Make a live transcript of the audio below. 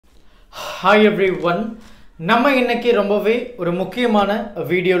Hi everyone. நம்ம இன்னைக்கு ரொம்பவே ஒரு முக்கியமான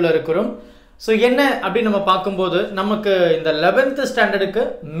வீடியோல இருக்கிறோம். சோ என்ன அப்படி நம்ம பாக்கும்போது நமக்கு இந்த 11th ஸ்டாண்டர்டுக்கு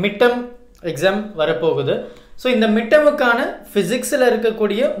midterm exam வரப்போகுது. சோ இந்த midtermக்கான physicsல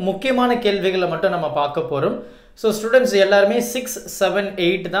இருக்கக்கூடிய முக்கியமான கேள்விகளை மட்டும் நம்ம பார்க்க போறோம். சோ ஸ்டூடண்ட்ஸ் எல்லாரும் 6 7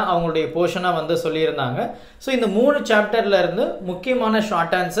 8 தான் அவங்களுடைய போஷனா வந்து சொல்லியிருந்தாங்க. சோ இந்த மூணு சாப்டர்ல இருந்து முக்கியமான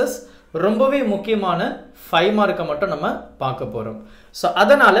ஷார்ட் ஆன்சர்ஸ் ரொம்பவே முக்கியமான 5 மார்க்க மட்டும் நம்ம பார்க்க போறோம். சோ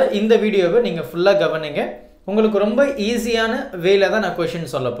அதனால இந்த வீடியோவை நீங்க ஃபுல்லா கவனிங்க. உங்களுக்கு ரொம்ப ஈஸியான வேல தான் நான் क्वेश्चन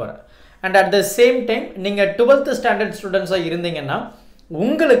சொல்ல போறேன். and at the same time நீங்க 12th ஸ்டாண்டர்ட் ஸ்டூடண்ட்ஸா இருந்தீங்கன்னா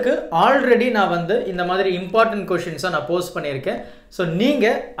உங்களுக்கு ஆல்ரெடி நான் வந்து இந்த மாதிரி இம்பார்ட்டன்ட் क्वेश्चंस நான் போஸ்ட் பண்ணியிருக்கேன். சோ நீங்க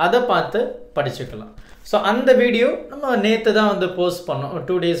அத பார்த்து படிச்சுக்கலாம். சோ அந்த வீடியோ நம்ம நேத்து தான் வந்து போஸ்ட் பண்ணோம்.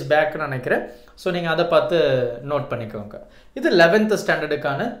 2 days பேக் நினைக்கிறேன். சோ நீங்க அத பார்த்து நோட் பண்ணிக்கோங்க. இது 11th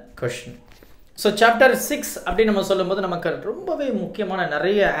ஸ்டாண்டர்டுக்கான क्वेश्चन. சோ சாப்டர் 6 அப்படி நம்ம சொல்லும்போது நமக்கு ரொம்பவே முக்கியமான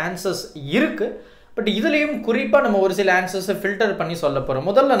நிறைய ஆன்சர்ஸ் இருக்கு. பட் இதுலயும் குறிப்பா நம்ம ஒரு சில ஆன்சர்ஸ் ஃபில்டர் பண்ணி சொல்ல போறோம்.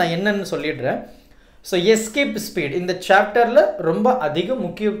 முதல்ல நான் என்னன்னு சொல்லிடுறேன். சோ எஸ்கேப் ஸ்பீட் இந்த சாப்டர்ல ரொம்ப அதிக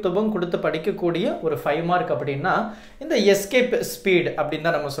முக்கியத்துவம் கொடுத்து படிக்கக்கூடிய ஒரு 5 மார்க் அப்படின்னா இந்த எஸ்கேப் ஸ்பீட் அப்படின்னு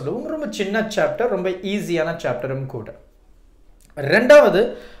தான் நம்ம சொல்லுவோம். ரொம்ப சின்ன சாப்டர், ரொம்ப ஈஸியான சாப்டரும் கூட. ரெண்டாவது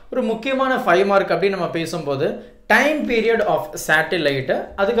ஒரு முக்கியமான 5 மார்க் அப்படி நம்ம பேசும்போது டைம் பீரியட் ஆஃப் சேட்டலைட்,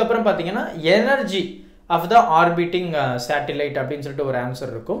 அதுக்கப்புறம் பார்த்தீங்கன்னா energy of the orbiting satellite அப்படின்னு சொல்லிட்டு ஒரு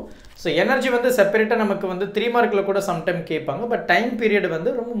ஆன்சர் இருக்கும். ஸோ எனர்ஜி வந்து செப்பரேட்டாக நமக்கு வந்து 3 மார்க்கில் கூட சம்டைம் கேட்பாங்க. பட் டைம் பீரியட்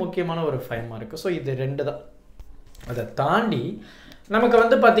வந்து ரொம்ப முக்கியமான ஒரு 5 மார்க். ஸோ இது ரெண்டு தான். அதை தாண்டி நமக்கு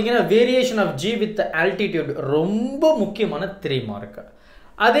வந்து பார்த்தீங்கன்னா variation of G with altitude ரொம்ப முக்கியமான 3 மார்க்.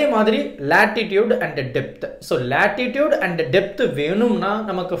 அதே மாதிரி latitude and depth. So latitude and depth வேணும்னா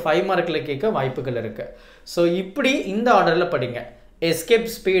நமக்கு 5 மார்க்கில் கேட்க வாய்ப்புகள் இருக்கு. ஸோ இப்படி இந்த ஆர்டரில் படிங்க. எஸ்கேப்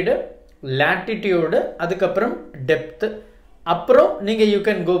ஸ்பீடு, லாட்டிடியூடு, அதுக்கப்புறம் டெப்த், அப்புறம் நீங்கள் you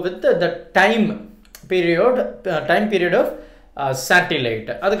can go with the time period of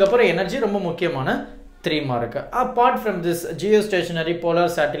satellite, அதுக்கப்புறம் எனர்ஜி ரொம்ப முக்கியமான 3 mark. Apart from this Jio stationary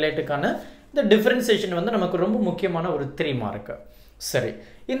polar சேட்டிலைட்டுக்கான இந்த டிஃபரன்சியேஷன் வந்து நமக்கு ரொம்ப முக்கியமான ஒரு 3 மார்க். சரி,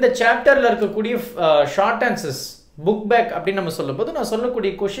 இந்த சாப்டர்ல இருக்கக்கூடிய ஷார்ட் ஆன்சர்ஸ் புக் பேக் அப்படின்னு நம்ம சொல்லும் போது நான்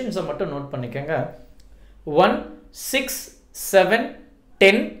சொல்லக்கூடிய கொஸ்டின்ஸை மட்டும் நோட் பண்ணிக்கோங்க. 1 6 7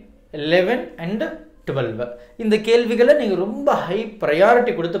 10 11 and 12 இந்த கேள்விகளை நீங்க ரொம்ப ஹை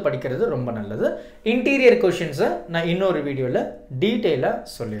ப்ரையாரிட்டி கொடுத்து படிக்கிறது ரொம்ப நல்லது. இன்டீரியர் கொஸ்டின்ஸை நான் இன்னொரு வீடியோல டீட்டெயிலா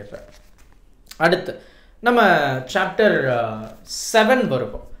சொல்லிடுறேன். அடுத்து நம்ம சாப்டர் 7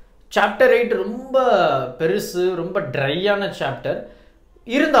 வருவோம். சாப்டர் 8 ரொம்ப பெருசு, ரொம்ப ட்ரையான சாப்டர்.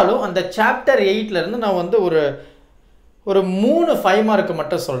 இருந்தாலும் அந்த சாப்டர் 8ல இருந்து நான் வந்து ஒரு 3 5 மார்க்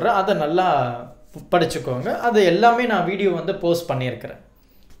மட்டும் சொல்றேன். அதை நல்லா படிச்சுக்கோங்க. அது எல்லாமே நான் வீடியோ வந்து போஸ்ட் பண்ணியிருக்கிறேன்.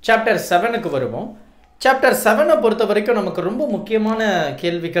 சாப்டர் 7க்கு வருவோம். சாப்டர் 7 பொறுத்த வரைக்கும் நமக்கு ரொம்ப முக்கியமான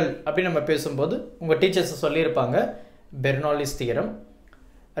கேள்விகள் அப்படின்னு நம்ம பேசும்போது உங்கள் டீச்சர்ஸ் சொல்லியிருப்பாங்க பெர்னோலிஸ் தியரம்.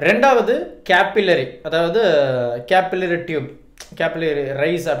 ரெண்டாவது கேப்பிலரி, அதாவது கேப்பிலரி டியூப், கேப்பிலரி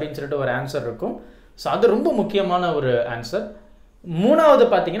ரைஸ் அப்படின்னு சொல்லிட்டு ஒரு ஆன்சர் இருக்கும். ஸோ அது ரொம்ப முக்கியமான ஒரு ஆன்சர். மூணாவது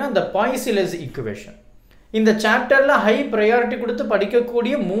பார்த்தீங்கன்னா இந்த பாய்சிலஸ் ஈக்குவேஷன். இந்த சாப்டர்ல ஹை ப்ரையாரிட்டி கொடுத்து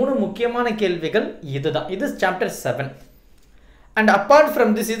படிக்கக்கூடிய 3 முக்கியமான கேள்விகள் இதுதான். இது chapter 7. And apart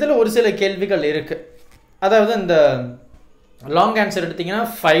from this இதில் ஒரு சில கேள்விகள் இருக்கு. அதாவது இந்த லாங் ஆன்சர் எடுத்தீங்கன்னா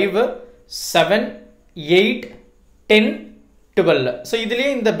 5 7 8 10 12. ஸோ இதுலேயே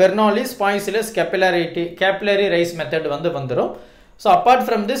இந்த பெர்னோலிஸ், பாய்சிலஸ், கேப்பிலரி ரைஸ் மெத்தட் வந்து வந்துடும். ஸோ அப்பார்ட்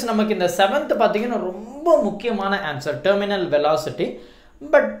ஃப்ரம் திஸ் நமக்கு இந்த 7th பார்த்தீங்கன்னா ரொம்ப முக்கியமான ஆன்சர் டெர்மினல் வெலாசிட்டி.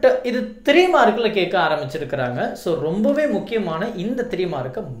 பட் இது 3 மார்க்கில் கேட்க ஆரம்பிச்சிருக்கிறாங்க. ஸோ ரொம்பவே முக்கியமான இந்த 3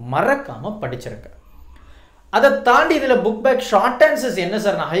 மார்க்கை மறக்காம படிச்சிருக்க. அதை தாண்டி இதில் புக் பேக் ஷார்ட் ஆன்சர்ஸ் என்ன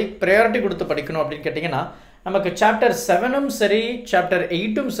சார் நான் ஹை ப்ரையாரிட்டி கொடுத்து படிக்கணும் அப்படின்னு கேட்டிங்கன்னா நமக்கு சாப்டர் 7ம் சரி சாப்டர்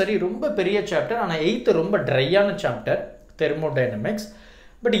 8ம் சரி ரொம்ப பெரிய சாப்டர். ஆனால் 8 ரொம்ப ட்ரையான சாப்டர், தெர்மோடைனமிக்ஸ்.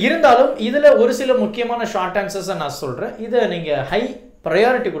 பட் இருந்தாலும் இதில் ஒரு சில முக்கியமான ஷார்ட் ஆன்சர்ஸை நான் சொல்கிறேன். இதை நீங்கள் ஹை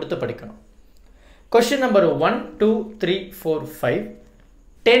ப்ரையாரிட்டி கொடுத்து படிக்கணும். Question number 1 2 3 4 5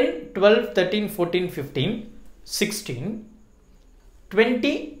 10 12 13 14 15 16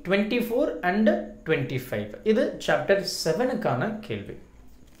 20 24 and 25. இது சாப்டர் 7க்கான கேள்வி.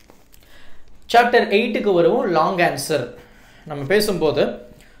 சாப்டர் 8க்கு வருவோம். லாங் ஆன்சர் நம்ம பேசும்போது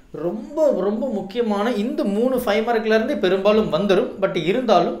ரொம்ப ரொம்ப முக்கியமான இந்த 3 5 மார்க்ல இருந்து பெரும்பாலும் வந்துடும். பட்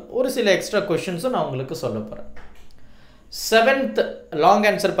இருந்தாலும் ஒரு சில எக்ஸ்ட்ரா கொஸ்டின்ஸும் நான் உங்களுக்கு சொல்ல போறேன். 7th லாங்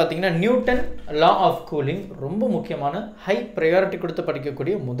ஆன்சர் பார்த்தீங்கன்னா நியூட்டன் லா ஆஃப் கூலிங் ரொம்ப முக்கியமான ஹை ப்ரையாரிட்டி கொடுத்து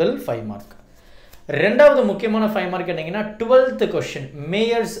படிக்கக்கூடிய முதல் 5 மார்க். ரெண்டாவது முக்கியமான 5 mark என்னங்கன்னா 12th question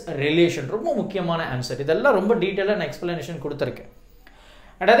mayors relation ரொம்ப முக்கியமான ஆன்சர். இதெல்லாம் ரொம்ப டீட்டெயிலாக நான் எக்ஸ்பிளனேஷன் கொடுத்துருக்கேன்.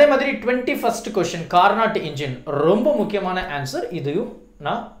 அண்ட் அதே மாதிரி 21st கொஸ்டின் கார்னாட் இன்ஜின் ரொம்ப முக்கியமான ஆன்சர். இதையும்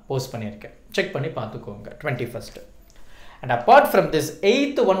நான் போஸ்ட் பண்ணியிருக்கேன், செக் பண்ணி பார்த்துக்கோங்க 21st. And apart from this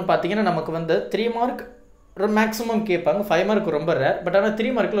 8th one பார்த்தீங்கன்னா நமக்கு வந்து 3 மார்க் மேக்ஸிமம் கேட்பாங்க, 5 மார்க் ரொம்ப ரேர், பட் ஆனால்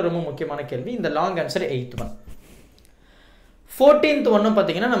 3 மார்க்கில் ரொம்ப முக்கியமான கேள்வி. இந்த long answer 8th one. 14th ஒன்றும்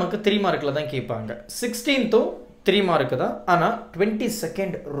பார்த்தீங்கன்னா நமக்கு 3 மார்க்கில் தான் கேட்பாங்க. 16th 3 மார்க்கு தான், ஆனால்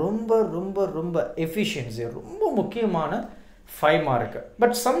 22nd ரொம்ப ரொம்ப ரொம்ப எஃபிஷியன்சி ரொம்ப முக்கியமான 5 மார்க்கு.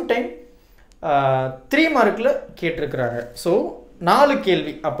 பட் சம்டைம் 3 மார்க்கில் கேட்டிருக்கிறாங்க. ஸோ 4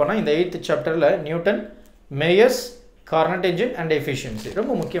 கேள்வி அப்போனா இந்த 8th சாப்டரில் Newton, mayors, கார்னட் engine and efficiency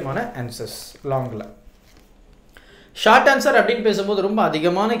ரொம்ப முக்கியமான ஆன்சர்ஸ் லாங்கில். ஷார்ட் ஆன்சர் அப்படின்னு பேசும்போது ரொம்ப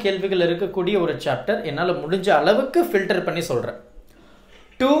அதிகமான கேள்விகள் இருக்கக்கூடிய ஒரு சாப்டர். என்னால் முடிஞ்ச அளவுக்கு ஃபில்டர் பண்ணி சொல்கிறேன்.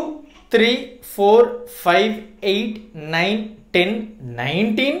 2, 3, 4, 5, 8, 9, 10,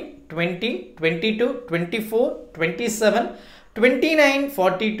 19, 20, 22, 24, 27, 29,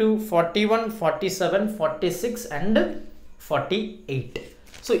 42, 41, 47, 46 and 48.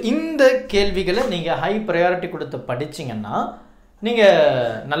 ஸோ இந்த கேள்விகளை நீங்கள் ஹை ப்ரையாரிட்டி கொடுத்து படிச்சிங்கன்னா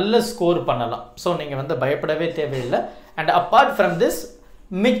நீங்கள் நல்ல ஸ்கோர் பண்ணலாம். ஸோ நீங்கள் வந்து பயப்படவே தேவையில்லை. அண்ட் அப்பார்ட் ஃப்ரம் திஸ்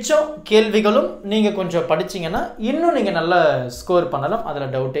மிச்சம் கேள்விகளும் நீங்கள் கொஞ்சம் படிச்சிங்கன்னா இன்னும் நீங்கள் நல்ல ஸ்கோர் பண்ணலாம்,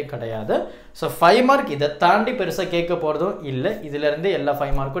 அதில் டவுட்டே கிடையாது. ஸோ 5 மார்க் இதை தாண்டி பெருசாக கேட்க போகிறதும் இல்லை. இதிலேருந்து எல்லா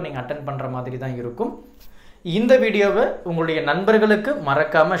 5 மார்க்கும் நீங்கள் அட்டன் பண்ணுற மாதிரி தான் இருக்கும். இந்த வீடியோவை உங்களுடைய நண்பர்களுக்கு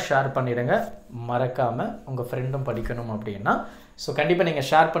மறக்காமல் ஷேர் பண்ணிடுங்க. மறக்காமல் உங்கள் ஃப்ரெண்டும் படிக்கணும் அப்படின்னா ஸோ கண்டிப்பாக நீங்கள்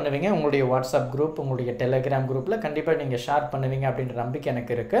ஷேர் பண்ணுவீங்க. உங்களுடைய வாட்ஸ்அப் குரூப், உங்களுடைய டெலிகிராம் குரூப்பில் கண்டிப்பாக நீங்கள் ஷேர் பண்ணுவீங்க அப்படின்ற நம்பிக்கை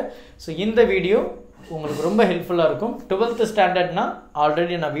எனக்கு இருக்குது. ஸோ இந்த வீடியோ உங்களுக்கு ரொம்ப ஹெல்ப்ஃபுல்லாக இருக்கும். 12th ஸ்டாண்டர்ட்னா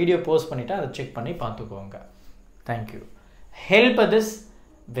ஆல்ரெடி நான் வீடியோ போஸ்ட் பண்ணிவிட்டேன், அதை செக் பண்ணி பார்த்துக்கோங்க. Thank you. Help this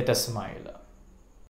with a smile.